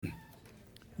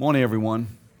Morning, everyone.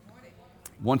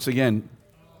 Once again,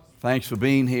 thanks for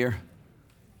being here.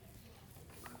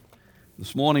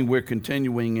 This morning we're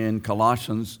continuing in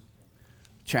Colossians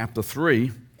chapter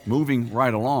 3, moving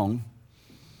right along.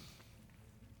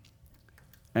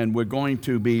 And we're going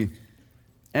to be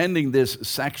ending this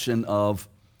section of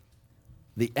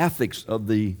the ethics of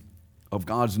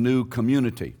God's new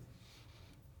community.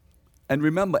 And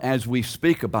remember, as we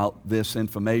speak about this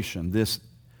information,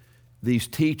 these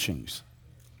teachings,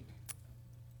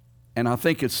 and I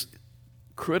think it's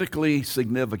critically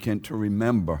significant to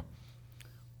remember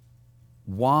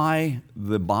why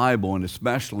the Bible, and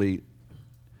especially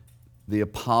the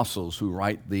apostles who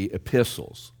write the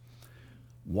epistles,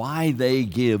 why they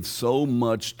give so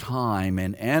much time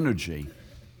and energy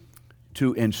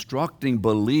to instructing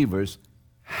believers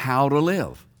how to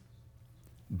live.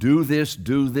 Do this,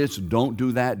 don't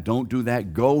do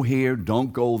that, go here,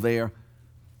 don't go there.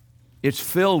 It's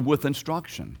filled with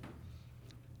instruction.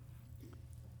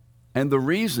 And the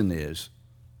reason is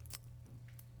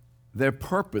their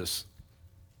purpose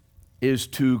is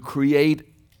to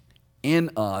create in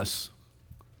us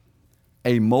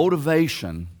a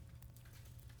motivation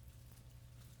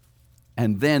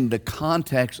and then the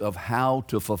context of how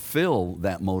to fulfill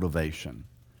that motivation.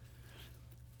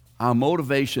 Our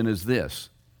motivation is this: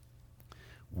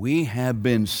 we have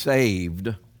been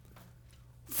saved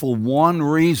for one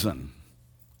reason,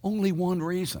 only one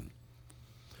reason: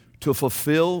 to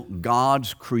fulfill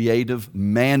God's creative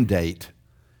mandate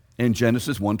in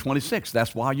Genesis 1:26.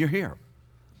 That's why you're here.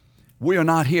 We are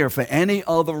not here for any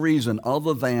other reason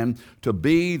other than to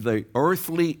be the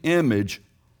earthly image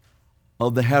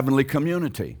of the heavenly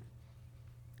community.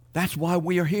 That's why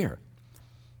we are here.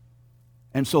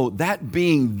 And so that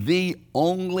being the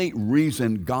only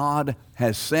reason God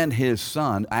has sent His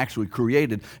Son, actually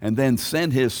created and then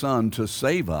sent His Son to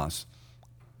save us,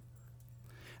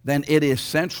 then it is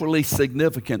centrally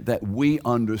significant that we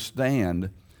understand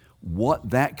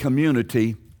what that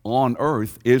community on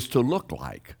earth is to look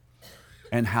like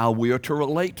and how we are to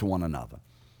relate to one another.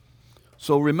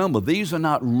 So remember, these are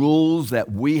not rules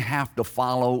that we have to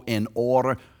follow in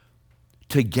order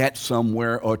to get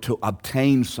somewhere or to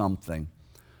obtain something,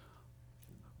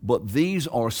 but these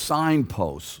are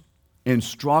signposts,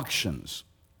 instructions,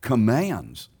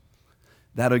 commands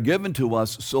that are given to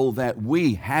us so that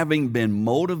we, having been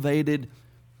motivated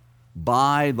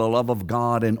by the love of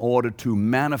God in order to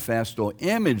manifest or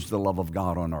image the love of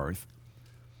God on earth,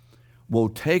 will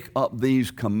take up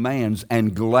these commands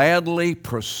and gladly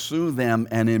pursue them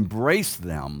and embrace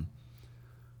them,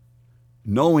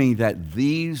 knowing that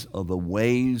these are the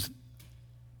ways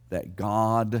that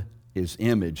God is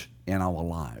imaged in our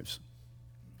lives.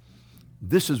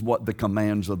 This is what the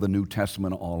commands of the New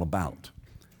Testament are all about.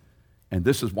 And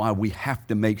this is why we have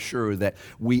to make sure that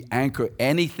we anchor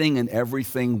anything and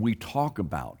everything we talk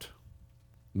about,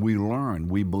 we learn,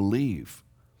 we believe,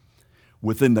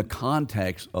 within the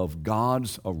context of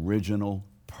God's original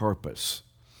purpose.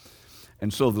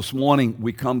 And so this morning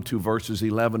we come to verses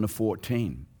 11 to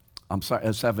 14.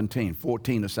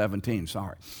 14 to 17,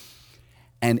 sorry.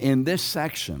 And in this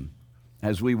section,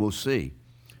 as we will see,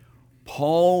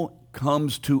 Paul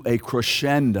comes to a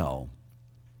crescendo.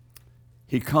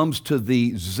 He comes to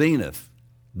the zenith.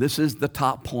 This is the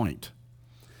top point.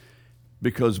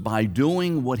 Because by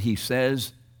doing what he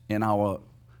says in our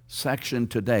section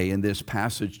today, in this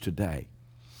passage today,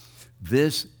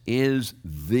 this is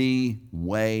the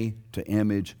way to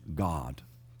image God.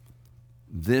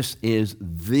 This is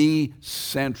the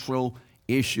central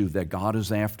issue that God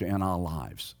is after in our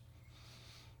lives.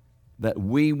 That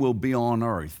we will be on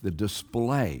earth the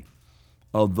display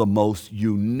of the most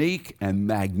unique and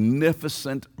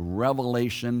magnificent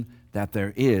revelation that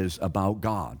there is about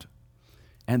God.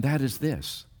 And that is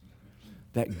this: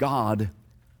 that God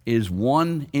is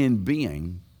one in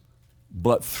being,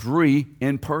 but three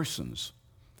in persons.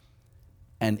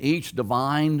 And each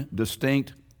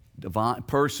distinct divine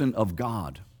person of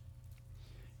God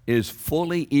is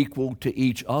fully equal to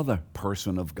each other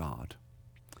person of God.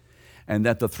 And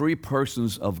that the three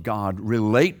persons of God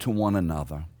relate to one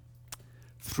another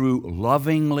through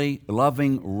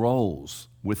loving roles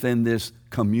within this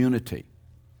community.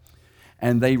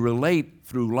 And they relate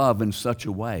through love in such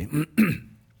a way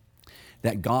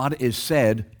that God is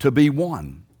said to be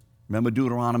one. Remember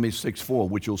Deuteronomy 6:4,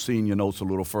 which you'll see in your notes a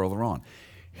little further on.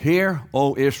 Hear,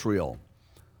 O Israel,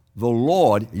 the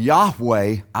Lord,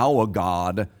 Yahweh, our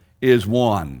God, is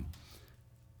one.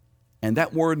 And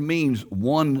that word means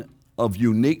one of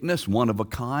uniqueness, one of a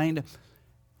kind.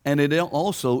 And it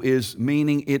also is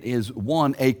meaning it is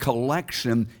one, a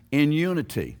collection in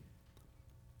unity.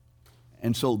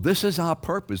 And so this is our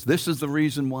purpose. This is the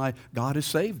reason why God has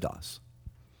saved us.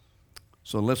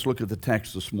 So let's look at the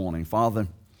text this morning. Father,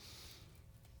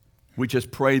 we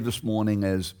just pray this morning,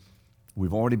 as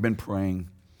we've already been praying,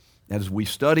 as we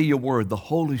study your word, the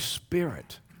Holy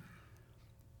Spirit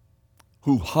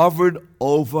who hovered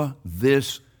over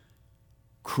this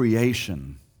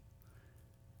creation,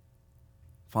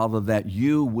 Father, that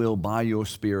you will by your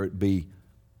Spirit be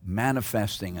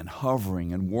manifesting and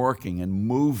hovering and working and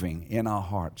moving in our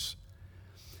hearts.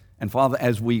 And Father,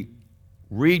 as we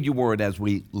read your word, as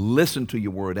we listen to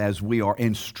your word, as we are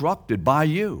instructed by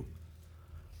you,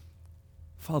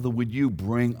 Father, would you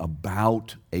bring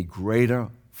about a greater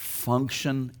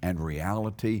function and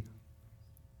reality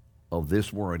of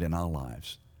this word in our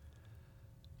lives,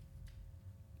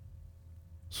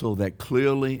 so that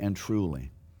clearly and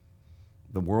truly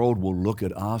the world will look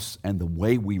at us and the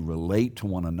way we relate to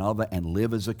one another and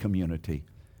live as a community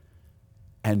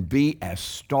and be as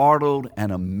startled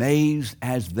and amazed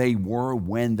as they were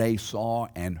when they saw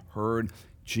and heard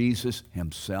Jesus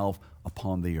himself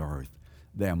upon the earth.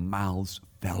 Their mouths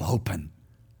fell open.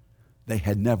 They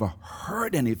had never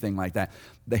heard anything like that.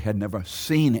 They had never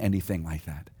seen anything like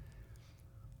that.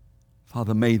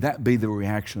 Father, may that be the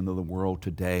reaction of the world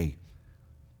today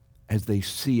as they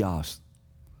see us,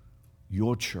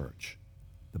 your church,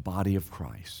 the body of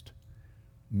Christ.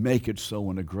 Make it so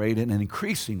in a great and an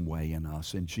increasing way in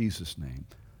us. In Jesus' name,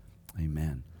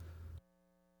 amen.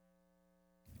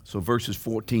 So verses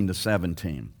 14 to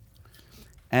 17.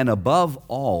 And above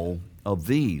all of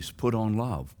these, put on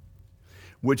love,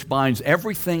 which binds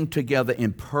everything together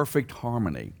in perfect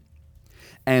harmony.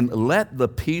 And let the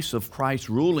peace of Christ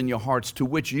rule in your hearts, to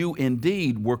which you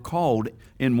indeed were called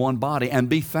in one body, and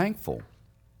be thankful.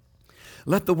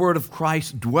 Let the word of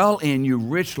Christ dwell in you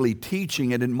richly,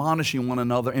 teaching and admonishing one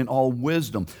another in all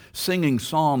wisdom, singing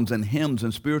psalms and hymns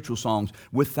and spiritual songs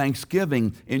with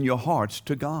thanksgiving in your hearts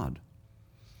to God.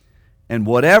 And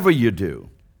whatever you do,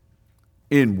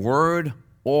 in word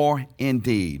or in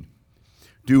deed,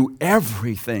 do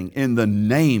everything in the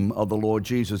name of the Lord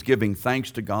Jesus, giving thanks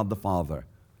to God the Father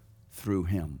through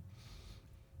him.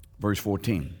 Verse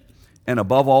 14. And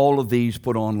above all of these,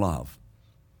 put on love.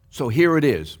 So here it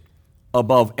is.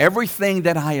 Above everything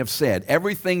that I have said,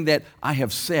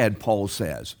 Paul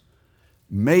says,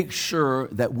 make sure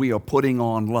that we are putting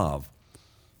on love.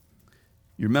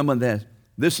 You remember that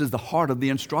this is the heart of the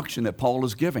instruction that Paul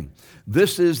is giving.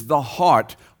 This is the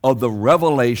heart of the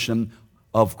revelation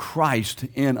of Christ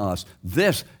in us.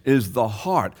 This is the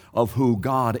heart of who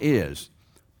God is,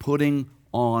 putting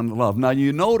on love. Now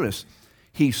you notice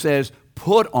he says,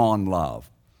 put on love.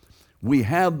 We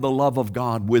have the love of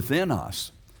God within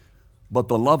us, but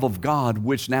the love of God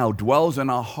which now dwells in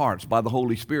our hearts by the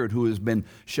Holy Spirit who has been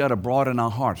shed abroad in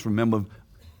our hearts. Remember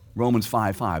Romans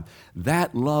 5:5.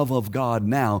 That love of God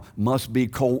now must be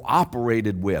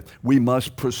cooperated with. We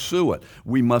must pursue it.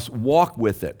 We must walk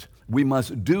with it. We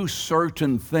must do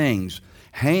certain things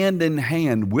hand in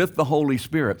hand with the Holy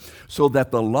Spirit, so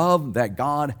that the love that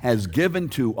God has given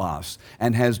to us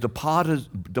and has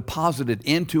deposited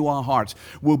into our hearts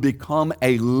will become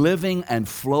a living and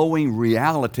flowing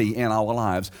reality in our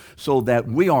lives, so that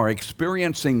we are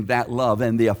experiencing that love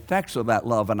and the effects of that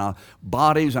love in our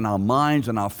bodies and our minds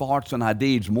and our thoughts and our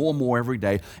deeds more and more every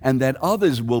day, and that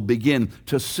others will begin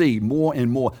to see more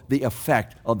and more the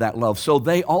effect of that love, so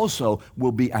they also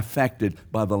will be affected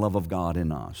by the love of God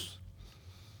in us.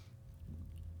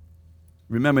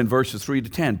 Remember in verses 3 to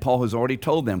 10, Paul has already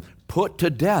told them, put to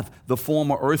death the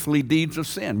former earthly deeds of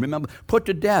sin. Remember, put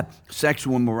to death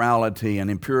sexual immorality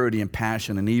and impurity and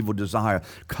passion and evil desire,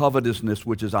 covetousness,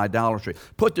 which is idolatry.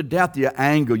 Put to death your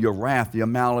anger, your wrath, your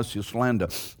malice, your slander.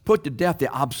 Put to death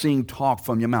the obscene talk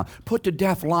from your mouth. Put to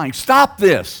death lying. Stop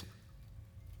this.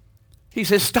 He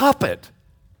says, stop it.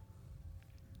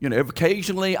 You know,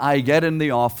 occasionally I get in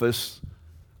the office,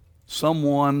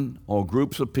 someone or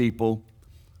groups of people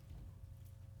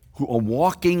who are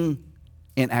walking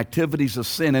in activities of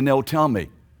sin, and they'll tell me,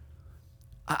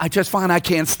 I just find I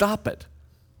can't stop it.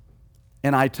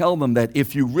 And I tell them that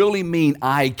if you really mean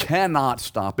I cannot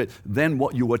stop it, then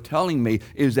what you are telling me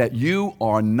is that you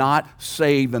are not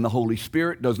saved and the Holy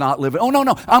Spirit does not live in. Oh,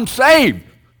 no, I'm saved.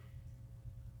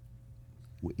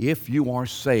 If you are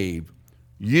saved,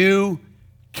 you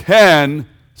can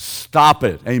stop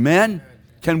it. Amen?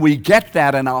 Can we get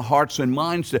that in our hearts and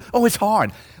minds? Oh, it's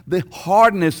hard. The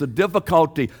hardness, the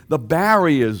difficulty, the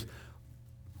barriers,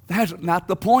 that's not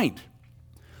the point.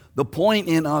 The point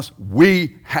in us,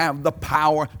 we have the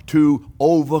power to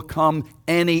overcome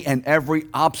any and every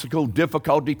obstacle,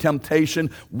 difficulty, temptation,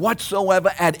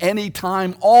 whatsoever, at any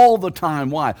time, all the time.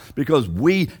 Why? Because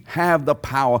we have the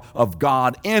power of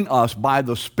God in us by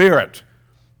the Spirit.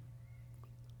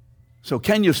 So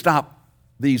can you stop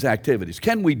these activities?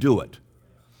 Can we do it?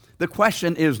 The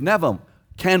question is never,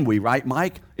 can we, right,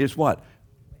 Mike? It's what?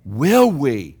 Will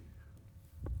we?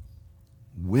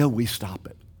 Will we stop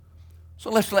it? So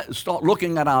let's start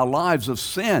looking at our lives of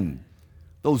sin,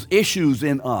 those issues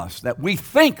in us that we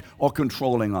think are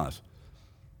controlling us.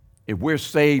 If we're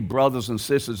saved brothers and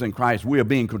sisters in Christ, we are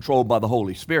being controlled by the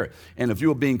Holy Spirit. And if you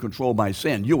are being controlled by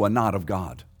sin, you are not of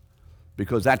God,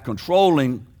 because that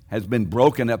controlling has been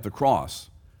broken at the cross.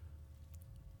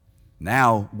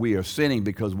 Now we are sinning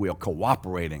because we are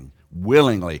cooperating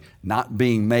willingly, not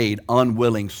being made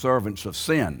unwilling servants of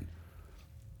sin.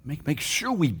 Make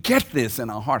sure we get this in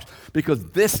our hearts,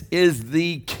 because this is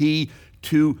the key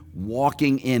to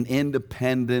walking in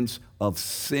independence of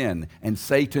sin. And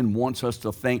Satan wants us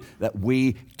to think that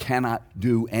we cannot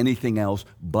do anything else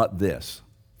but this.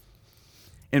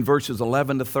 In verses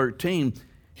 11 to 13,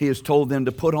 he has told them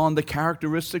to put on the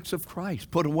characteristics of Christ,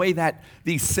 put away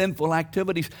these sinful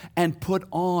activities, and put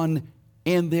on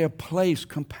in their place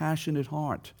compassionate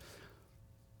heart,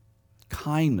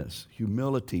 kindness,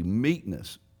 humility,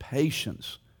 meekness,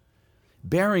 patience,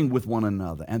 bearing with one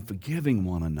another and forgiving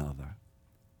one another.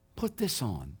 Put this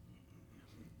on.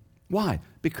 Why?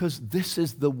 Because this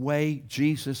is the way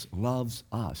Jesus loves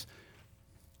us.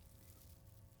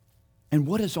 And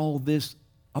what is all this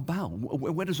about?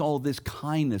 What is all this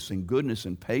kindness and goodness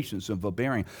and patience and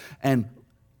forbearing and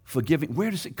forgiving?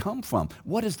 Where does it come from?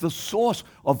 What is the source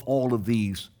of all of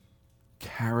these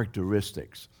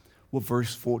characteristics? Well,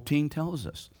 verse 14 tells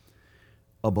us,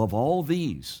 above all of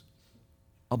these,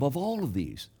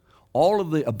 all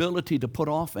of the ability to put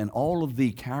off and all of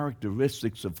the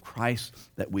characteristics of Christ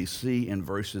that we see in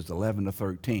verses 11 to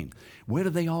 13. Where do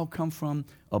they all come from?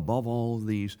 Above all of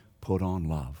these, put on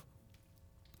love.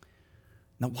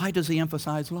 Now, why does he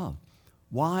emphasize love?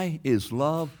 Why is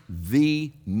love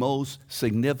the most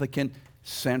significant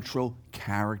central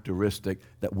characteristic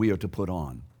that we are to put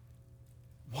on?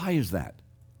 Why is that?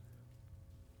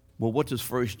 Well, what does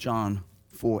 1 John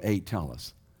 4:8 tell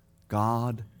us?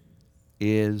 God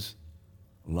is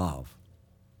love.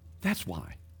 That's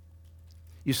why.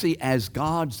 You see, as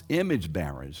God's image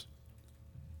bearers,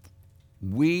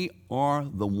 we are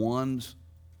the ones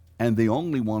and the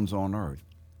only ones on earth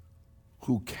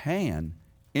who can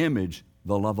image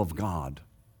the love of God,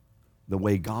 the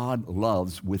way God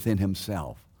loves within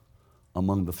himself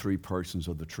among the three persons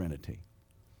of the Trinity.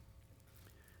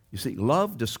 You see,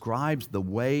 love describes the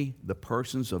way the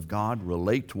persons of God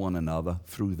relate to one another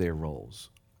through their roles.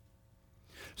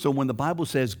 So when the Bible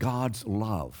says God's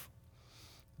love,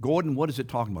 Gordon, what is it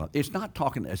talking about? It's not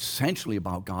talking essentially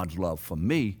about God's love for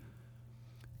me.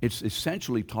 It's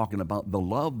essentially talking about the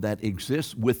love that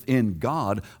exists within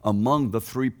God among the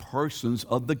three persons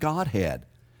of the Godhead.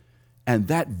 And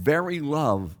that very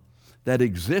love that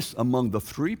exists among the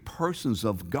three persons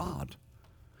of God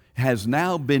has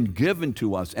now been given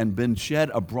to us and been shed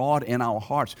abroad in our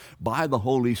hearts by the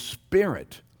Holy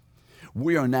Spirit.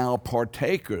 We are now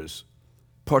partakers,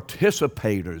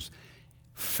 participators,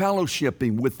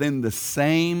 fellowshipping within the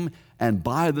same and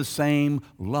by the same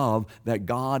love that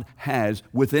God has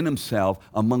within himself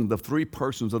among the three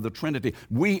persons of the Trinity.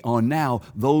 We are now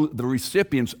the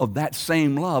recipients of that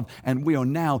same love, and we are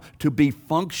now to be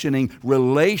functioning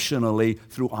relationally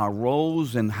through our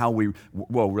roles and how we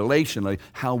relate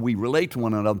to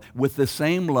one another with the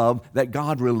same love that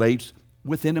God relates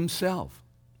within himself.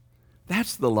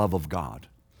 That's the love of God.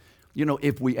 You know,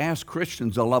 if we ask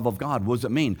Christians the love of God, what does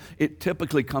it mean? It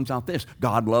typically comes out this: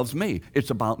 God loves me.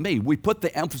 It's about me. We put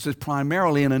the emphasis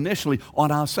primarily and initially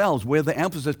on ourselves, where the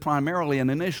emphasis primarily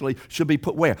and initially should be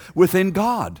put where? Within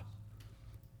God.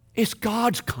 It's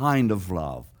God's kind of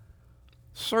love.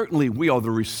 Certainly we are the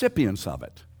recipients of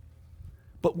it,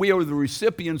 but we are the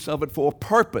recipients of it for a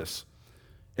purpose,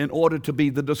 in order to be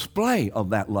the display of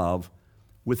that love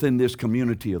within this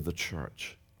community of the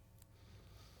church.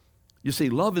 You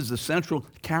see, love is the central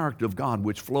character of God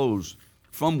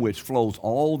from which flows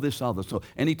all this other. So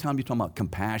anytime you talk about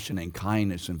compassion and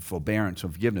kindness and forbearance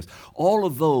and forgiveness, all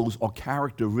of those are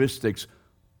characteristics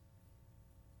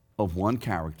of one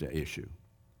character issue: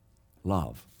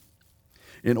 love.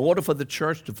 In order for the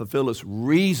church to fulfill its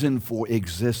reason for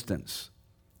existence,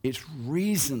 in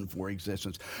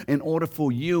order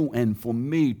for you and for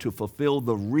me to fulfill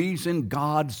the reason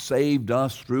God saved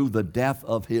us through the death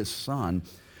of his Son,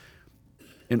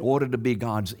 in order to be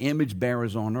God's image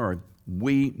bearers on earth,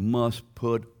 we must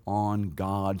put on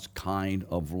God's kind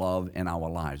of love in our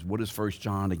lives. What does 1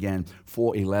 John again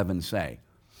 4:11 say?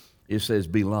 It says,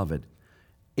 "Beloved,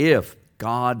 if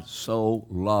God so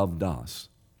loved us,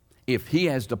 if he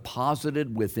has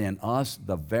deposited within us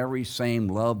the very same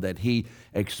love that he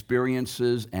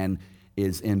experiences and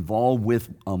is involved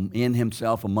with in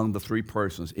himself among the three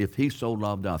persons, if he so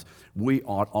loved us, we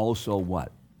ought also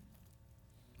what?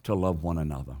 To love one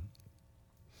another."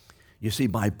 You see,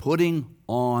 by putting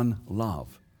on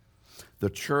love, the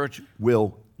church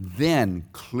will then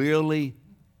clearly,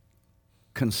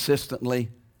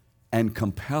 consistently, and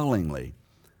compellingly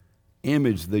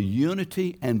image the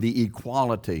unity and the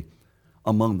equality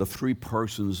among the three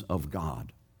persons of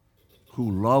God who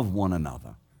love one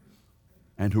another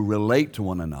and who relate to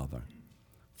one another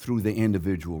through the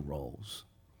individual roles.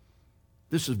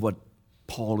 This is what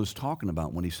Paul is talking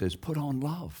about when he says, put on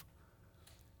love.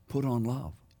 Put on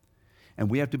love. And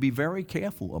we have to be very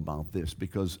careful about this,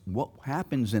 because what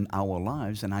happens in our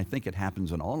lives, and I think it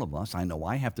happens in all of us, I know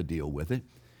I have to deal with it,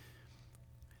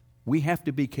 we have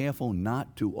to be careful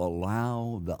not to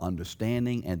allow the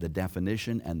understanding and the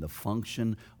definition and the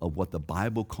function of what the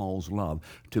Bible calls love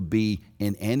to be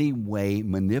in any way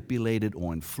manipulated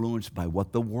or influenced by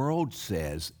what the world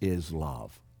says is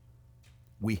love.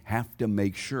 We have to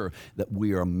make sure that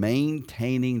we are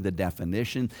maintaining the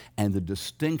definition and the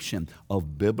distinction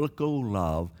of biblical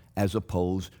love as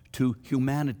opposed to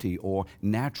humanity or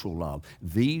natural love.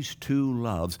 These two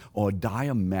loves are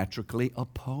diametrically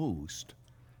opposed.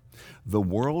 The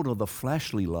world or the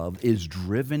fleshly love is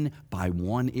driven by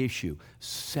one issue: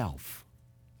 self.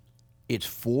 It's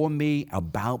for me,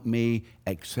 about me,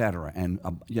 etc.,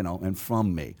 and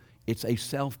from me. It's a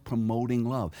self-promoting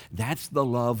love. That's the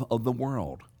love of the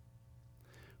world.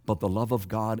 But the love of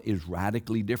God is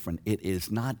radically different. It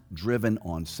is not driven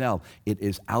on self. It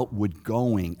is outward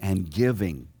going and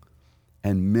giving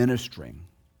and ministering.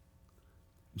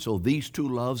 So these two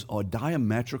loves are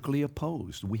diametrically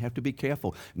opposed. We have to be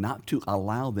careful not to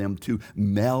allow them to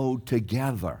meld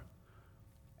together.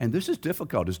 And this is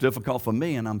difficult. It's difficult for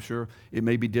me, and I'm sure it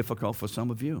may be difficult for some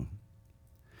of you.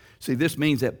 See, this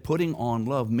means that putting on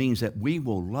love means that we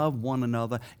will love one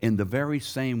another in the very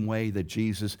same way that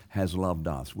Jesus has loved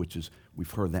us, which is,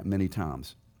 we've heard that many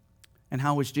times. And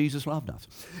how has Jesus loved us?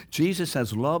 Jesus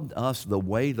has loved us the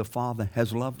way the Father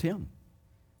has loved him.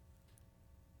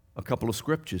 A couple of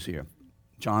scriptures here.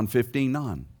 John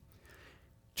 15:9.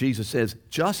 Jesus says,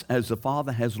 "Just as the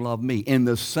Father has loved me, in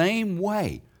the same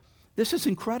way," this is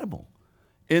incredible,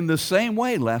 in the same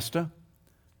way, Lester,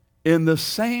 in the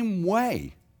same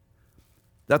way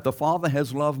that the Father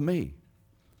has loved me.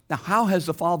 Now, how has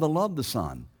the Father loved the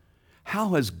Son? How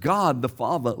has God the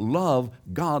Father loved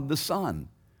God the Son?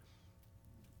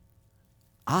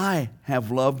 I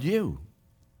have loved you.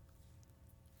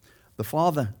 The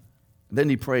Father, then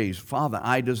he prays, "Father,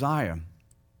 I desire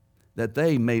that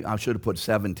they may," I should have put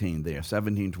 17 there,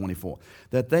 17:24,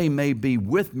 "that they may be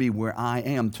with me where I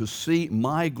am, to see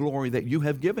my glory that you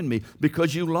have given me,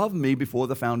 because you loved me before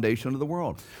the foundation of the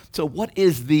world." So what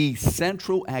is the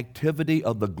central activity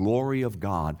of the glory of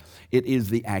God? It is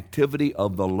the activity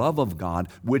of the love of God,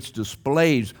 which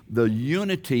displays the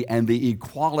unity and the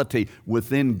equality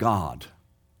within God.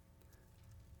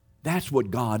 That's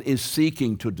what God is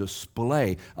seeking to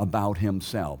display about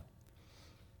himself.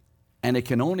 And it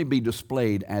can only be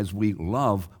displayed as we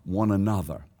love one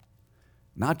another.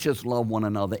 Not just love one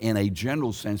another in a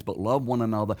general sense, but love one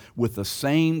another with the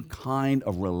same kind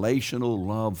of relational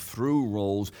love through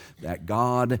roles that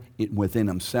God within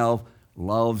himself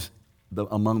loves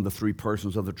among the three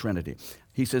persons of the Trinity.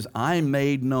 He says, "I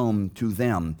made known to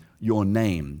them your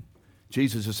name."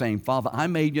 Jesus is saying, "Father, I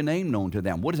made your name known to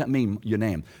them." What does that mean, your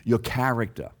name? Your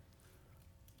character,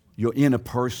 your inner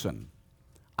person.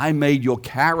 I made your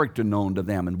character known to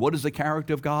them. And what is the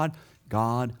character of God?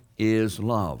 God is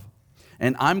love.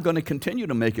 And I'm going to continue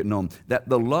to make it known that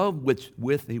the love with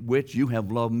which you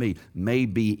have loved me may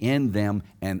be in them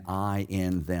and I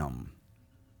in them.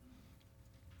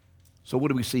 So what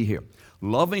do we see here?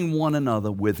 Loving one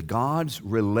another with God's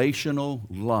relational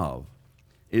love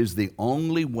is the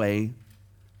only way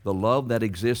the love that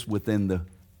exists within the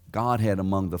Godhead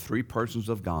among the three persons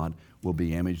of God will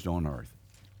be imaged on earth.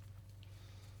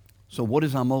 So what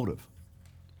is our motive?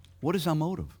 What is our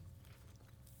motive?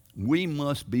 We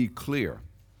must be clear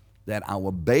that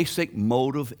our basic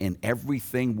motive in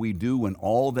everything we do and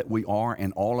all that we are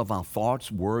and all of our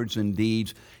thoughts, words, and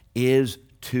deeds is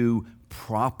to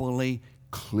properly,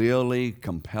 clearly,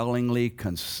 compellingly,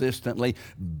 consistently,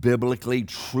 biblically,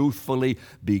 truthfully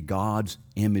be God's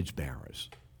image bearers.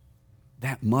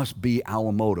 That must be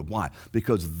our motive. Why?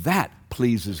 Because that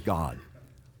pleases God.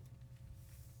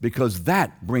 Because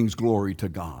that brings glory to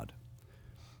God.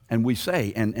 And we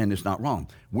say, and it's not wrong,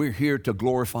 we're here to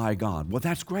glorify God. Well,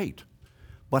 that's great.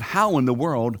 But how in the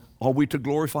world are we to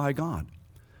glorify God?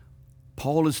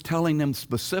 Paul is telling them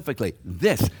specifically,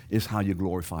 this is how you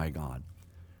glorify God.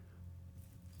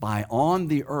 By on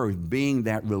the earth being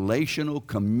that relational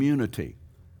community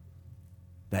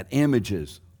that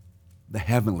images the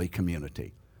heavenly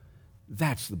community.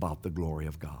 That's about the glory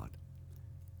of God.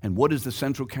 And what is the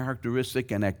central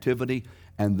characteristic and activity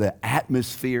and the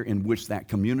atmosphere in which that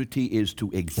community is to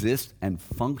exist and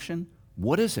function?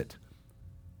 What is it?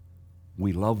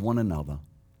 We love one another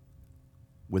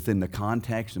within the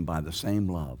context and by the same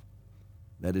love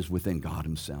that is within God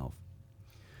Himself.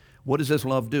 What does this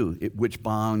love do? Which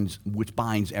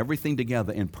binds everything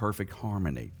together in perfect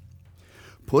harmony.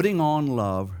 Putting on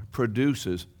love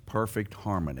produces perfect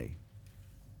harmony.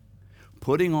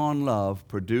 Putting on love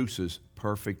produces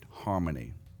perfect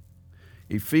harmony.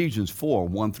 Ephesians 4,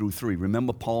 1 through 3.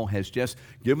 Remember, Paul has just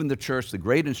given the church the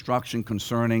great instruction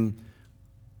concerning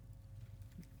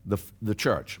the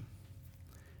church.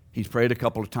 He's prayed a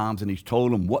couple of times and he's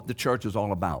told them what the church is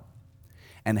all about.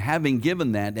 And having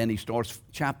given that, then he starts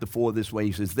chapter 4 this way.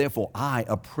 He says, therefore, I,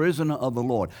 a prisoner of the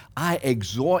Lord, I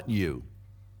exhort you.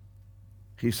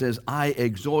 He says, I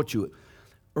exhort you,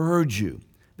 urge you,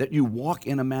 that you walk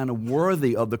in a manner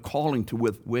worthy of the calling to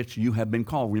with which you have been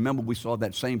called. Remember, we saw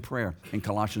that same prayer in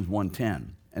Colossians 1:10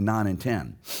 and 9 and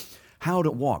 10. How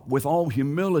to walk with all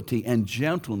humility and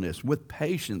gentleness, with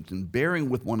patience and bearing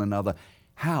with one another.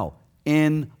 How?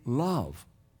 In love.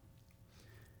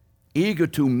 Eager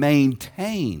to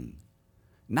maintain,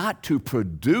 not to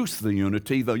produce the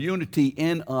unity. The unity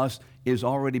in us is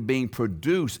already being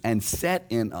produced and set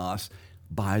in us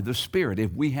by the Spirit.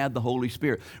 If we had the Holy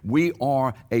Spirit, we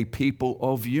are a people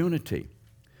of unity.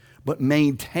 But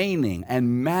maintaining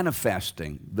and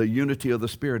manifesting the unity of the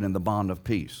Spirit in the bond of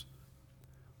peace.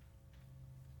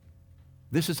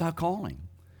 This is our calling.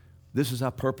 This is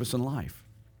our purpose in life.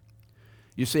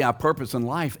 You see, our purpose in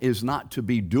life is not to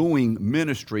be doing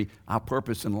ministry. Our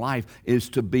purpose in life is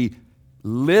to be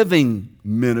living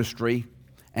ministry.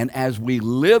 And as we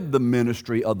live the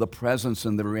ministry of the presence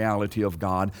and the reality of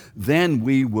God, then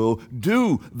we will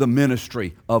do the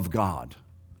ministry of God.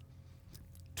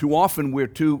 Too often we're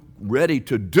too ready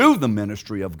to do the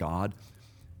ministry of God,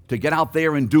 to get out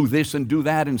there and do this and do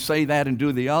that and say that and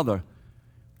do the other,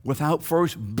 without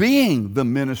first being the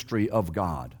ministry of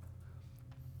God.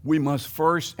 We must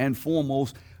first and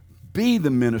foremost be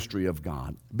the ministry of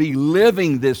God, be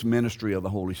living this ministry of the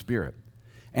Holy Spirit.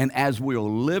 And as we are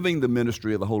living the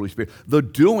ministry of the Holy Spirit, the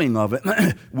doing of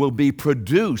it will be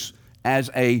produced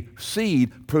as a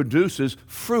seed produces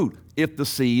fruit if the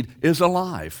seed is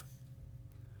alive.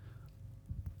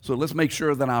 So let's make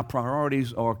sure that our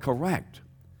priorities are correct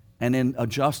and then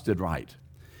adjusted right.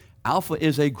 Alpha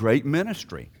is a great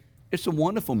ministry. It's a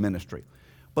wonderful ministry.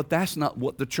 But that's not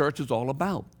what the church is all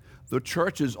about. The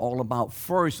church is all about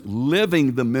first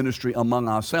living the ministry among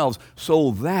ourselves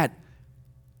so that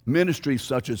ministries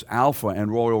such as Alpha and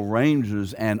Royal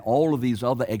Rangers and all of these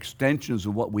other extensions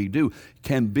of what we do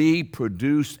can be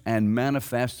produced and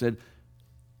manifested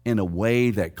in a way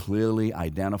that clearly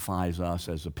identifies us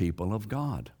as a people of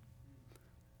God.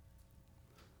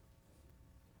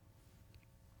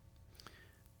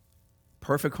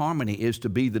 Perfect harmony is to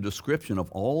be the description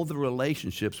of all the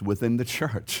relationships within the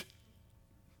church.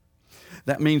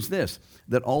 That means this,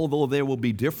 that although there will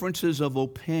be differences of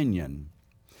opinion,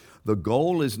 the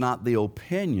goal is not the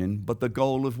opinion, but the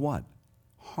goal is what?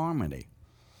 Harmony.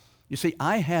 You see,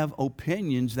 I have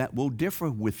opinions that will differ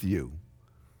with you.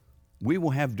 We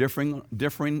will have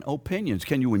differing opinions.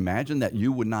 Can you imagine that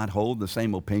you would not hold the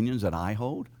same opinions that I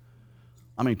hold?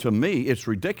 I mean, to me, it's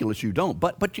ridiculous you don't.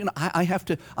 But you know, I have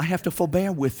to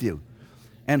forbear with you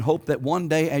and hope that one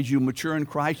day as you mature in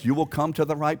Christ, you will come to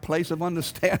the right place of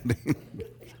understanding.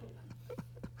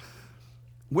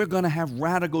 We're going to have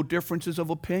radical differences of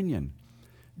opinion.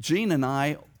 Gene and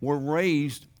I were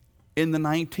raised in the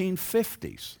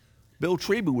 1950s. Bill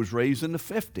Treby was raised in the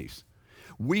 50s.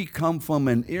 We come from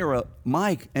an era,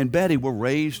 Mike and Betty were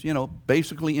raised,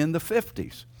 basically in the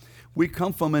 50s. We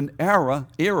come from an era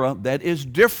that is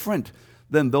different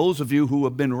than those of you who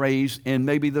have been raised in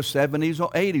maybe the 70s or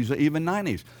 80s or even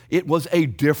 90s. It was a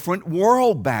different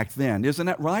world back then, isn't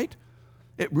that right?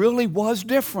 It really was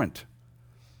different.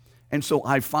 And so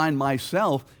I find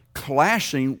myself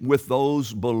clashing with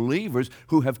those believers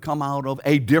who have come out of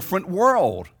a different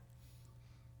world.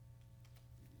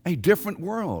 A different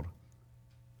world.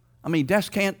 I mean,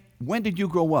 when did you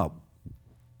grow up?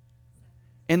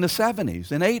 in the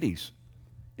 70s and 80s.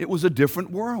 It was a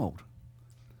different world.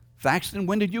 Thaxton,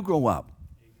 when did you grow up?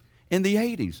 In the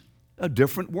 80s. A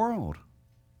different world.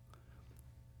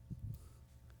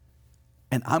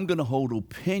 And I'm going to hold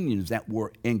opinions that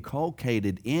were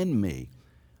inculcated in me.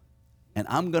 And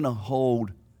I'm going to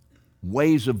hold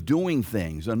ways of doing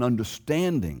things and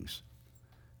understandings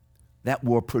that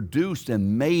were produced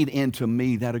and made into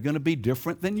me that are going to be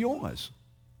different than yours.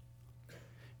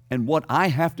 And what I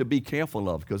have to be careful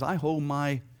of, because I hold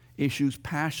my issues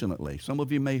passionately. Some of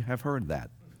you may have heard that.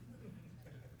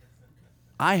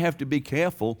 I have to be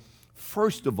careful,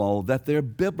 first of all, that they're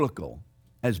biblical,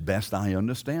 as best I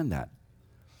understand that.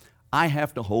 I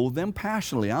have to hold them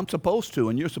passionately. I'm supposed to,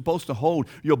 and you're supposed to hold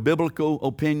your biblical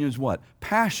opinions what?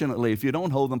 Passionately. If you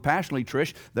don't hold them passionately,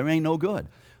 Trish, there ain't no good.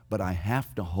 But I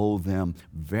have to hold them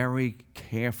very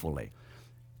carefully,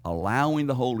 allowing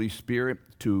the Holy Spirit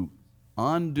to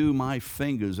undo my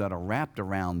fingers that are wrapped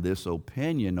around this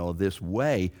opinion or this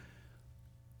way,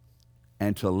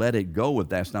 and to let it go if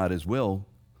that's not His will.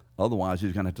 Otherwise,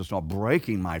 He's going to have to start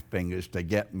breaking my fingers to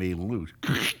get me loose.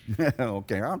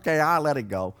 Okay, I'll let it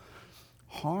go.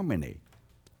 Harmony.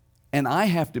 And I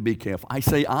have to be careful. I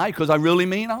say I because I really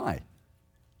mean I.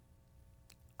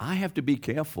 I have to be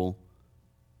careful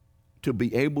to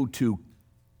be able to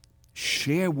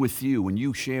share with you and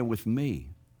you share with me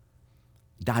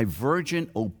divergent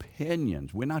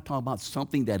opinions. We're not talking about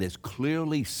something that is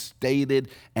clearly stated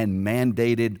and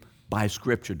mandated by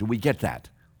Scripture. Do we get that?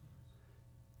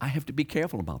 I have to be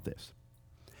careful about this.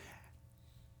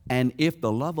 And if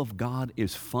the love of God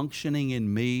is functioning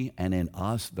in me and in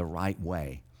us the right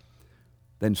way,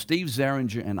 then Steve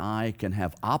Zeringer and I can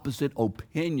have opposite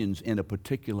opinions in a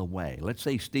particular way. Let's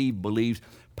say Steve believes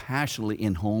passionately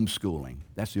in homeschooling.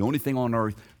 That's the only thing on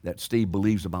earth that Steve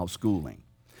believes about schooling.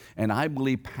 And I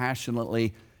believe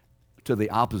passionately to the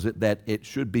opposite, that it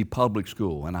should be public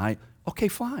school. And okay,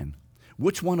 fine.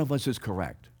 Which one of us is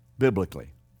correct,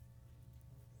 biblically?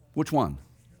 Which one?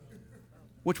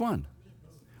 Which one?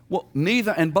 Well,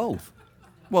 neither and both.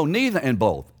 Well, neither and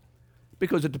both.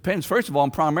 Because it depends, first of all,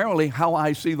 on primarily how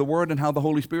I see the Word and how the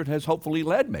Holy Spirit has hopefully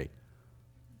led me.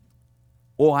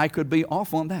 Or I could be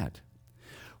off on that.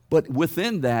 But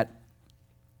within that,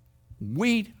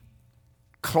 we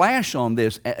clash on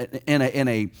this in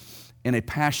a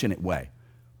passionate way.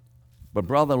 But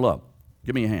brother, look,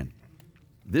 give me your hand.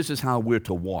 This is how we're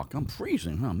to walk. I'm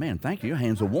freezing. Oh, man, thank you. Your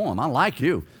hands are warm. I like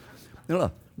you.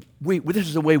 Look, this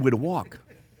is the way we're to walk.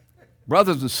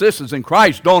 Brothers and sisters in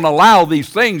Christ, don't allow these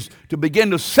things to begin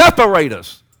to separate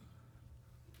us.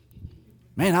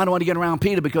 Man, I don't want to get around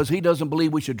Peter because he doesn't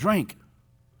believe we should drink.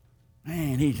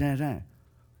 Man, he says that.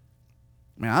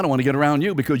 Man, I don't want to get around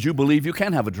you because you believe you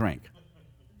can have a drink.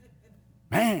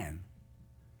 Man.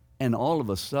 And all of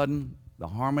a sudden, the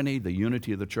harmony, the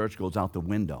unity of the church goes out the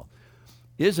window.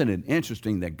 Isn't it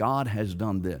interesting that God has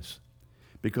done this?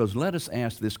 Because let us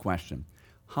ask this question.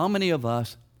 How many of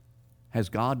us has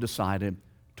God decided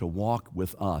to walk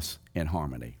with us in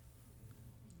harmony?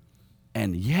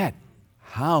 And yet,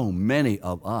 how many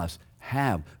of us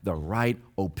have the right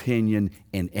opinion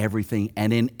in everything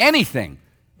and in anything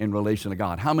in relation to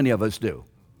God? How many of us do?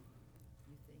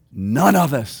 None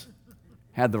of us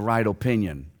had the right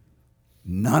opinion.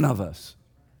 None of us.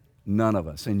 None of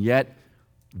us. And yet,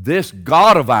 this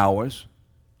God of ours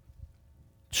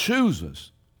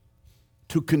chooses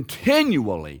to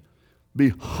continually be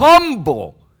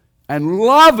humble and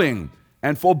loving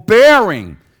and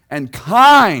forbearing and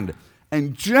kind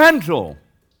and gentle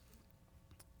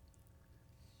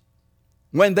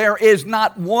when there is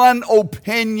not one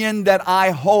opinion that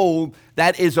I hold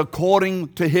that is according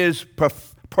to His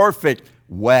perfect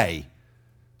way.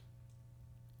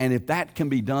 And if that can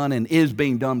be done and is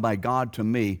being done by God to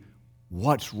me,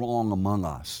 what's wrong among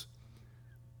us?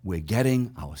 We're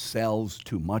getting ourselves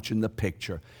too much in the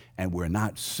picture, and we're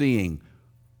not seeing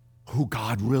who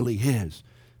God really is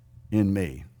in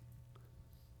me.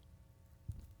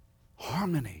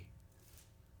 Harmony.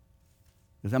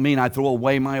 Does that mean I throw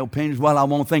away my opinions? Well, I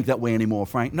won't think that way anymore,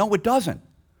 Frank. No, it doesn't.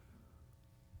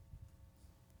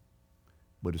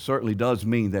 But it certainly does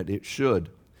mean that it should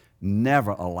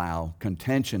never allow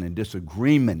contention and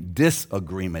disagreement,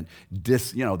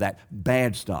 that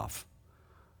bad stuff,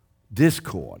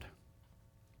 discord.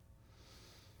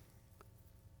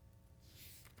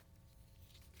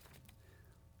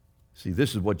 See,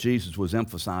 this is what Jesus was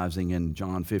emphasizing in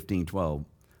John 15:12.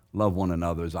 Love one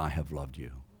another as I have loved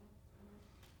you.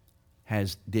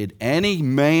 Did any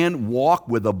man walk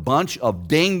with a bunch of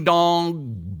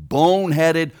ding-dong,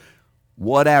 boneheaded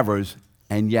whatevers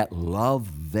and yet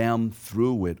love them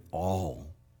through it all?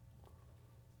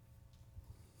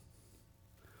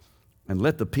 And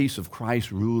let the peace of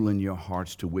Christ rule in your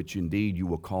hearts, to which indeed you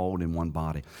were called in one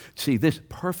body. See, this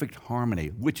perfect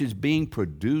harmony, which is being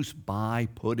produced by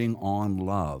putting on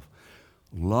love.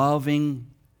 Loving,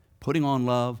 putting on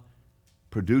love,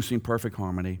 producing perfect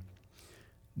harmony.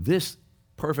 This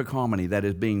perfect harmony that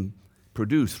is being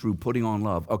produced through putting on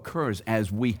love occurs as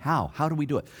we, how? How do we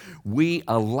do it? We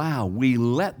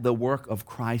let the work of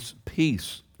Christ's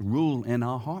peace rule in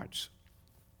our hearts.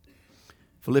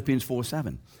 Philippians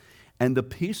 4:7. And the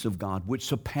peace of God, which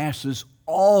surpasses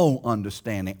all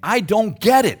understanding. I don't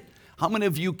get it. How many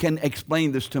of you can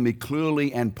explain this to me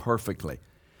clearly and perfectly?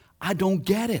 I don't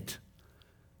get it.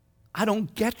 I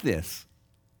don't get this.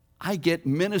 I get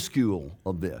minuscule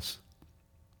of this.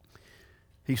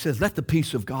 He says, let the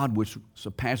peace of God, which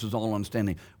surpasses all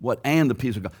understanding, and the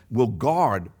peace of God will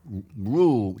guard,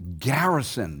 rule,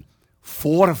 garrison,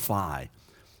 fortify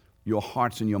your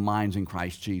hearts and your minds in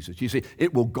Christ Jesus. You see,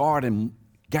 it will guard and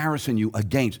garrison you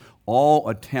against all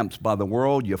attempts by the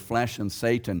world, your flesh, and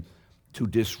Satan to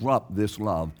disrupt this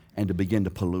love and to begin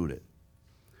to pollute it.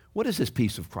 What is this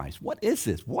peace of Christ? What is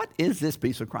this? What is this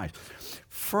peace of Christ?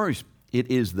 First,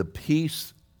 it is the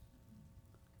peace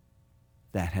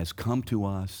that has come to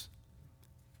us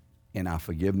in our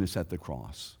forgiveness at the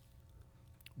cross.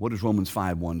 What does Romans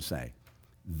 5:1 say?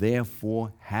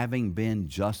 Therefore, having been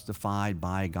justified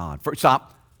by God. First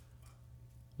stop.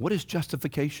 What does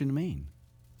justification mean?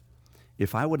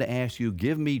 If I were to ask you,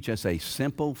 give me just a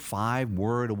simple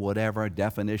 5-word or whatever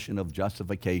definition of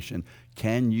justification,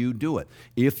 can you do it?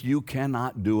 If you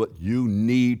cannot do it, you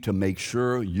need to make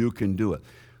sure you can do it.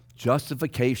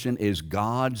 Justification is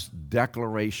God's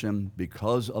declaration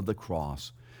because of the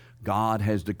cross. God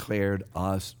has declared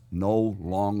us no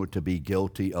longer to be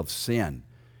guilty of sin.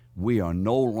 We are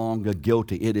no longer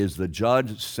guilty. It is the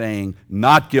judge saying,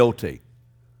 not guilty.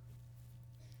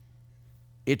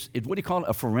 It's what do you call it?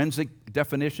 A forensic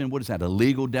definition? What is that? A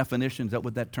legal definition? Is that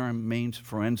what that term means,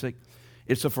 forensic?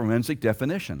 It's a forensic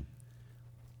definition.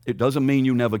 It doesn't mean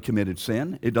you never committed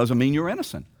sin. It doesn't mean you're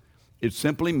innocent. It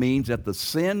simply means that the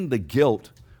sin, the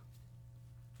guilt,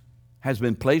 has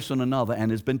been placed on another and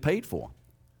has been paid for.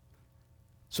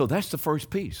 So that's the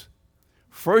first piece.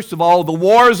 First of all, the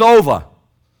war is over.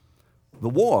 The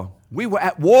war. We were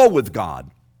at war with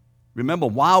God. Remember,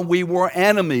 while we were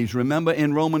enemies, remember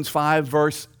in Romans 5,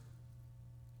 verse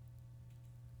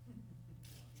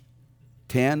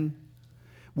 10?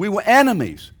 We were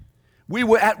enemies. We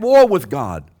were at war with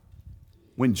God.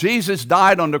 When Jesus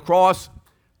died on the cross,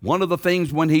 one of the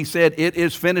things when he said, it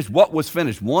is finished, what was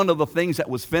finished? One of the things that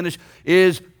was finished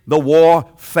is the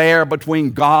warfare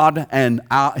between God and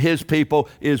his people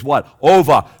is what?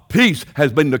 Over. Peace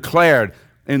has been declared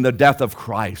in the death of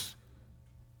Christ.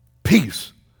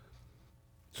 Peace.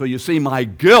 So you see, my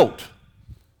guilt,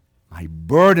 my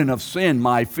burden of sin,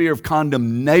 my fear of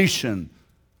condemnation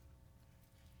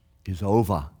is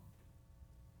over.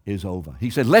 Is over. He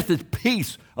said, let the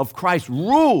peace of Christ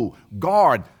rule,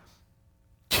 guard,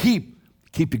 keep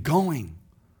you going,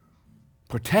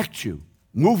 protect you,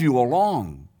 move you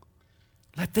along.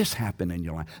 Let this happen in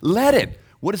your life. Let it.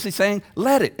 What is he saying?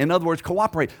 Let it. In other words,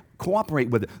 cooperate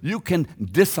with it. You can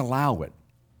disallow it.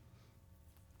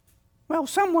 Well,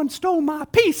 someone stole my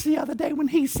peace the other day when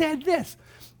he said this.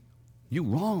 You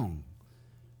wrong.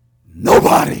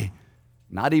 Nobody,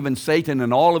 not even Satan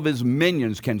and all of his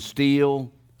minions, can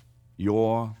steal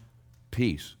your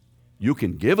peace. You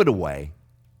can give it away,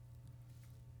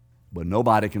 but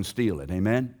nobody can steal it.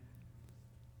 Amen?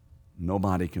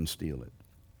 Nobody can steal it.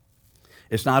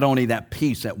 It's not only that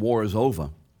peace that war is over,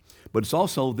 but it's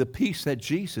also the peace that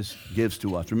Jesus gives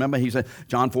to us. Remember, he said,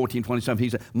 John 14:27, he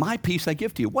said, my peace I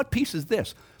give to you. What peace is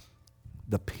this?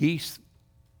 The peace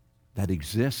that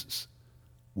exists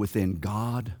within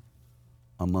God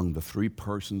among the three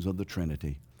persons of the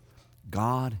Trinity.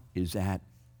 God is at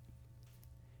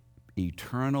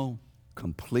eternal,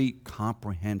 complete,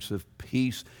 comprehensive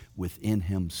peace within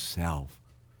himself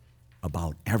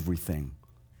about everything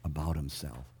about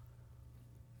himself.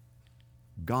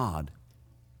 God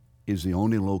is the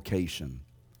only location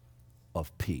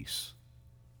of peace.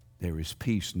 There is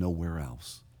peace nowhere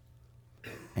else.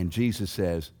 And Jesus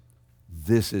says,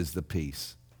 this is the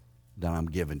peace that I'm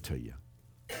giving to you.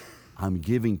 I'm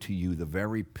giving to you the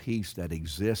very peace that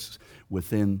exists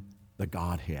within the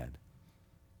Godhead,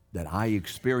 that I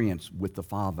experience with the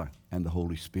Father and the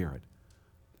Holy Spirit.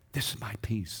 This is my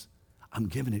peace. I'm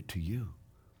giving it to you.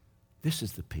 This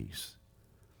is the peace.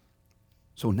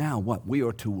 So now what? We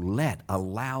are to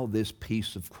allow this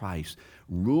peace of Christ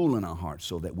rule in our hearts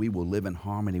so that we will live in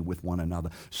harmony with one another.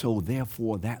 So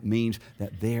therefore, that means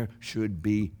that there should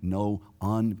be no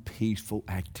unpeaceful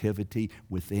activity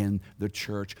within the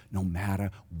church, no matter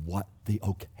what the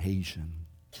occasion.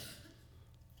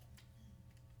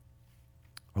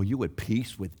 Are you at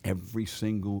peace with every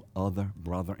single other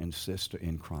brother and sister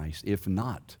in Christ? If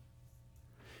not,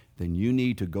 then you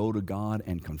need to go to God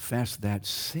and confess that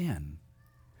sin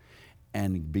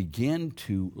and begin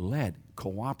to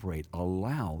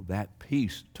allow that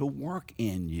peace to work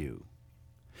in you.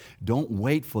 Don't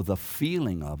wait for the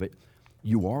feeling of it.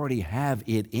 You already have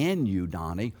it in you,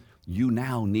 Donnie. You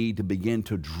now need to begin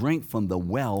to drink from the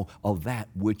well of that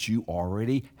which you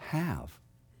already have.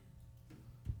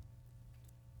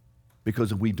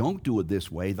 Because if we don't do it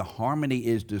this way, the harmony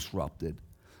is disrupted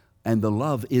and the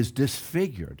love is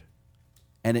disfigured,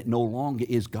 and it no longer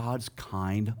is God's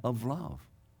kind of love.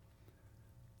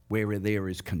 Where there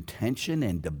is contention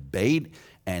and debate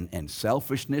and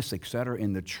selfishness, etc.,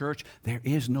 in the church, there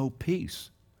is no peace.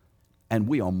 And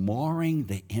we are marring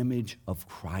the image of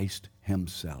Christ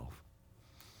himself.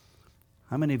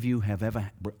 How many of you have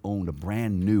ever owned a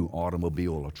brand new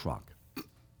automobile or truck?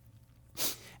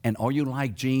 And are you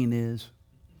like Jean is?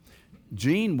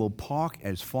 Jean will park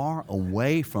as far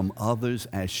away from others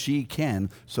as she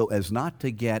can so as not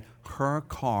to get her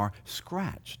car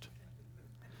scratched.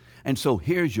 And so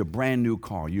here's your brand new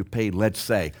car. You paid, let's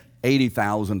say,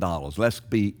 $80,000. Let's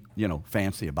be,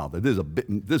 fancy about that.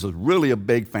 This is really a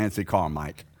big fancy car,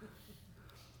 Mike.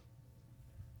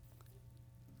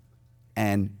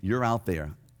 And you're out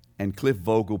there, and Cliff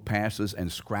Vogel passes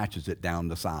and scratches it down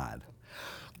the side.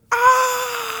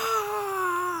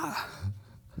 Ah!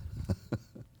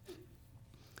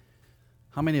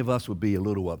 How many of us would be a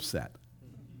little upset?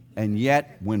 And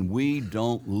yet, when we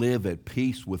don't live at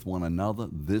peace with one another,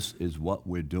 this is what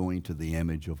we're doing to the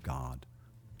image of God,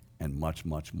 and much,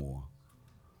 much more.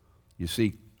 You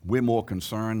see, we're more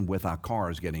concerned with our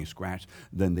cars getting scratched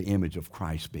than the image of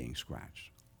Christ being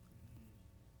scratched.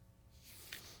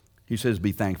 He says,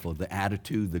 be thankful. The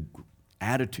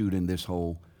attitude in this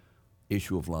whole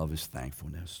issue of love is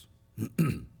thankfulness.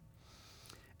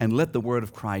 And let the word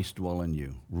of Christ dwell in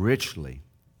you richly,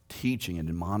 teaching and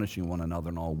admonishing one another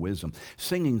in all wisdom,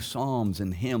 singing psalms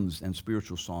and hymns and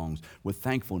spiritual songs with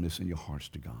thankfulness in your hearts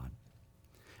to God.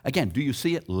 Again, do you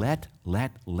see it? Let.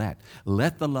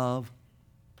 Let the love,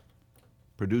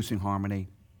 producing harmony.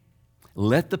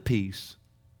 Let the peace.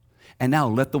 And now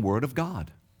let the word of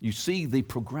God. You see the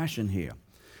progression here.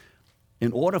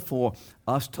 In order for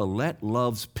us to let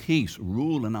love's peace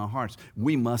rule in our hearts,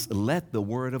 we must let the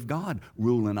Word of God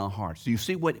rule in our hearts. Do you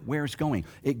see where it's going?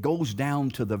 It goes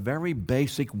down to the very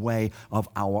basic way of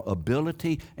our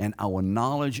ability and our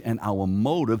knowledge and our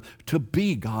motive to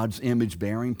be God's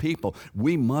image-bearing people.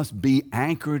 We must be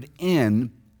anchored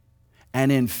in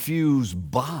and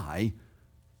infused by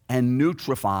and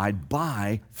nutrified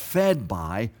by, fed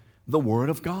by the Word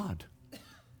of God.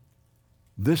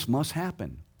 This must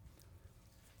happen.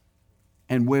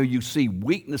 And where you see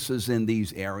weaknesses in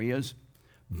these areas,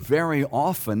 very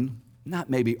often, not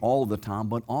maybe all the time,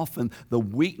 but often the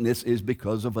weakness is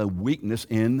because of a weakness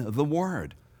in the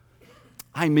Word.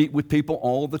 I meet with people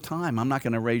all the time. I'm not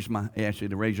going to ask you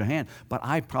to raise your hand, but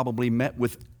I probably met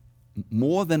with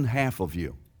more than half of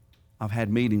you. I've had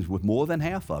meetings with more than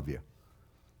half of you.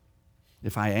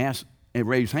 If I ask and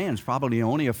raise hands, probably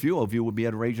only a few of you would be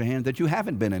able to raise your hand that you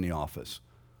haven't been in the office.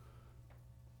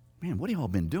 Man, what have you all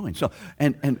been doing? So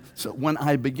when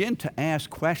I begin to ask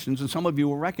questions, and some of you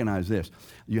will recognize this,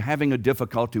 you're having a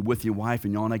difficulty with your wife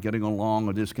and you're not getting along,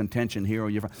 or there's contention here,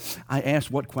 I ask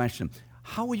what question?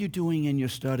 How are you doing in your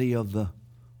study of the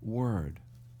Word?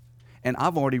 And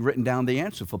I've already written down the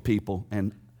answer for people,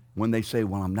 and when they say,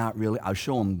 well, I'm not really, I'll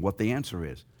show them what the answer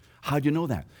is. How do you know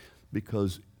that?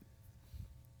 Because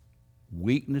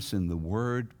weakness in the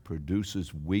Word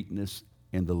produces weakness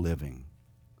in the living.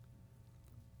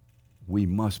 We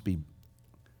must be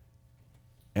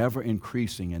ever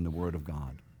increasing in the Word of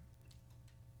God.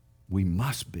 We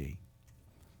must be.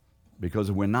 Because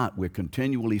if we're not, we're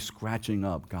continually scratching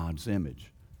up God's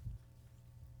image.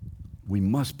 We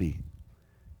must be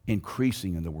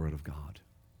increasing in the Word of God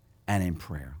and in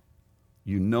prayer.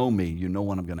 You know me, you know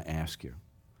what I'm going to ask you.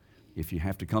 If you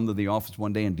have to come to the office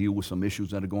one day and deal with some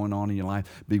issues that are going on in your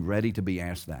life, be ready to be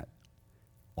asked that.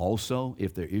 Also,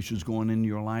 if there are issues going in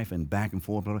your life and back and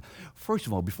forth, first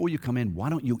of all, before you come in, why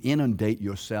don't you inundate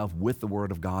yourself with the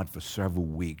Word of God for several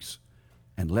weeks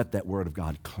and let that Word of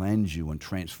God cleanse you and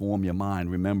transform your mind.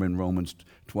 Remember in Romans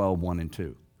 12, 1 and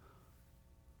 2.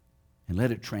 and let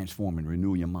it transform and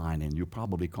renew your mind. And you'll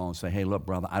probably call and say, hey, look,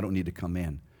 brother, I don't need to come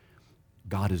in.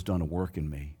 God has done a work in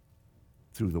me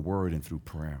through the word and through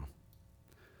prayer.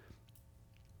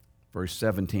 Verse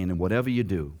 17, and whatever you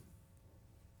do,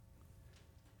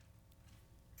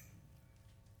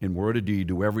 in word or deed,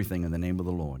 do everything in the name of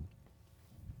the Lord.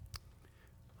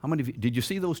 How many of you, did you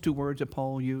see those two words that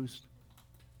Paul used?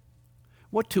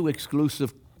 What two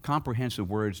exclusive, comprehensive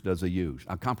words does he use?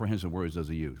 Comprehensive words does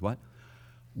he use? What?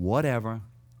 Whatever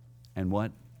and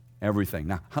what? Everything.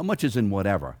 Now, how much is in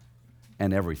whatever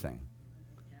and everything?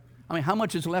 I mean, how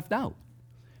much is left out?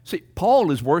 See,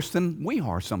 Paul is worse than we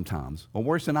are sometimes, or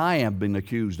worse than I have been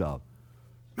accused of.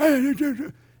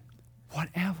 Whatever.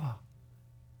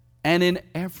 And in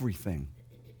everything.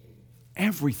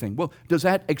 Everything. Well, does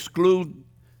that exclude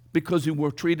because you were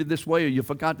treated this way, or you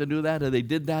forgot to do that, or they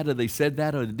did that, or they said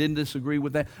that, or they didn't disagree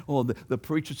with that, or the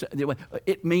preacher said,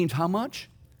 it means how much?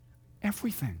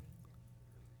 Everything.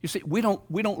 You see, we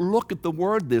don't look at the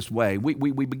word this way.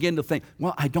 We begin to think,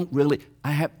 well,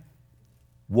 I have,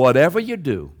 whatever you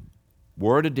do,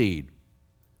 word or deed,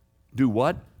 do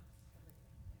what?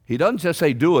 He doesn't just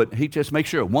say do it, he just makes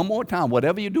sure. One more time,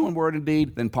 whatever you do in word and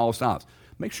deed, then Paul stops.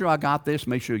 Make sure I got this,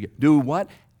 make sure you do what?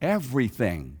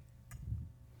 Everything.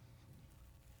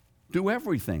 Do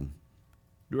everything.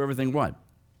 Do everything what?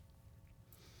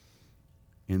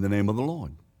 In the name of the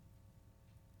Lord.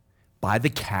 By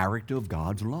the character of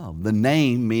God's love. The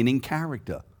name meaning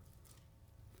character.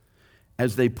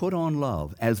 As they put on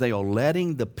love, as they are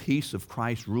letting the peace of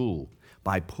Christ rule,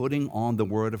 by putting on the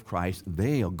word of Christ,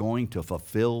 they are going to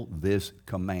fulfill this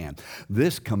command.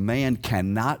 This command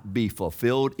cannot be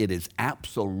fulfilled. It is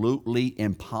absolutely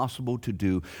impossible to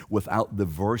do without the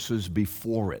verses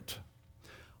before it.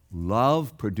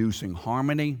 Love producing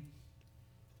harmony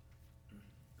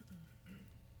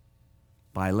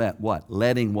by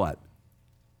letting what?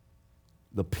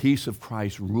 The peace of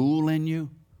Christ rule in you,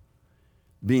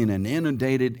 being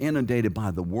inundated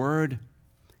by the word,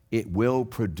 it will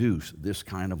produce this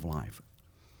kind of life.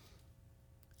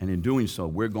 And in doing so,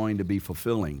 we're going to be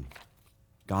fulfilling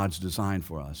God's design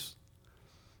for us.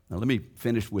 Now let me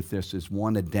finish with this as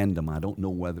one addendum. I don't know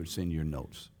whether it's in your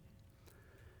notes.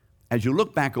 As you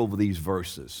look back over these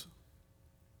verses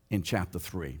in chapter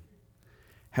 3,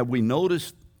 have we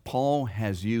noticed Paul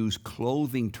has used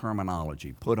clothing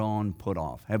terminology, put on, put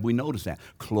off? Have we noticed that?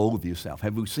 Clothe yourself.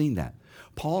 Have we seen that?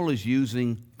 Paul is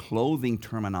using clothing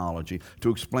terminology to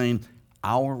explain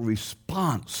our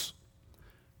response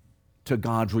to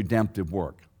God's redemptive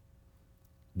work.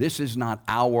 This is not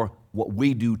what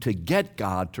we do to get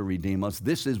God to redeem us.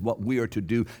 This is what we are to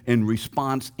do in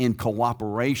response, in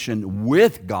cooperation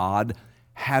with God,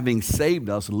 having saved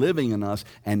us, living in us,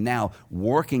 and now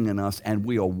working in us, and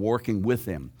we are working with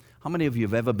Him. How many of you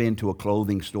have ever been to a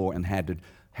clothing store and had to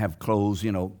have clothes,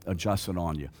 adjusted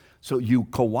on you? So you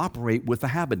cooperate with the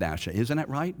haberdasher, isn't that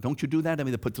right? Don't you do that? I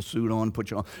mean, they put the suit on,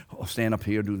 stand up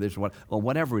here, do this, or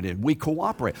whatever it is. We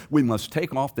cooperate. We must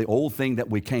take off the old thing that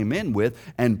we came in with,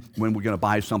 and when we're going to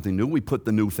buy something new, we put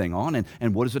the new thing on,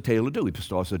 and what does the tailor do? He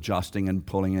starts adjusting and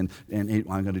pulling, and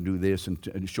I'm going to do this,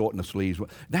 and shorten the sleeves.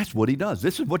 That's what he does.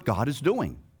 This is what God is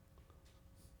doing.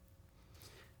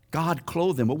 God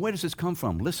clothed them. But where does this come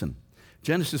from? Listen.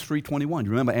 Genesis 3:21,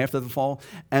 you remember after the fall?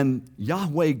 And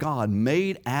Yahweh God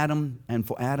made Adam and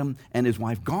his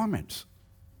wife garments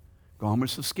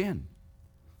of skin.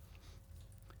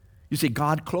 You see,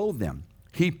 God clothed them.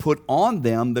 He put on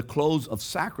them the clothes of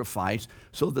sacrifice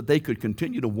so that they could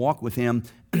continue to walk with Him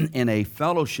in a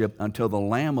fellowship until the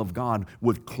Lamb of God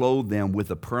would clothe them with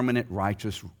the permanent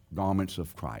righteous garments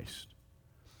of Christ.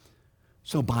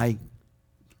 So by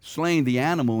slaying the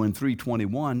animal in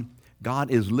 3:21,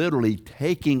 God is literally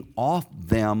taking off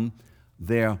them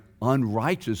their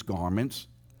unrighteous garments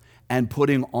and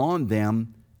putting on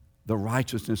them the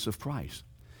righteousness of Christ.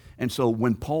 And so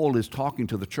when Paul is talking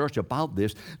to the church about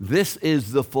this, this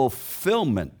is the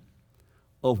fulfillment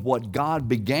of what God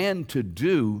began to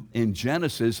do in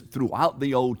Genesis throughout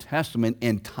the Old Testament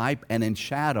in type and in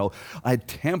shadow, a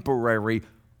temporary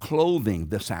clothing,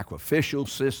 the sacrificial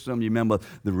system, you remember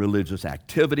the religious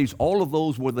activities, all of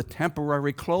those were the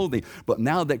temporary clothing. But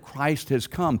now that Christ has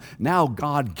come, now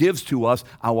God gives to us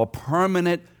our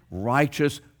permanent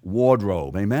righteous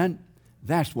wardrobe. Amen?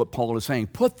 That's what Paul is saying.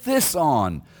 Put this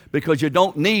on because you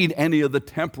don't need any of the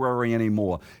temporary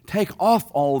anymore. Take off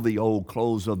all the old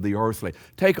clothes of the earthly.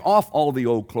 Take off all the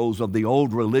old clothes of the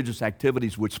old religious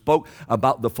activities which spoke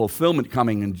about the fulfillment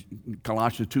coming in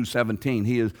Colossians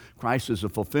 2:17. Christ is a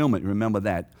fulfillment. Remember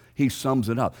that. He sums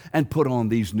it up. And put on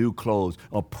these new clothes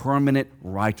of permanent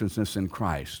righteousness in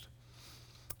Christ.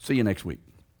 See you next week.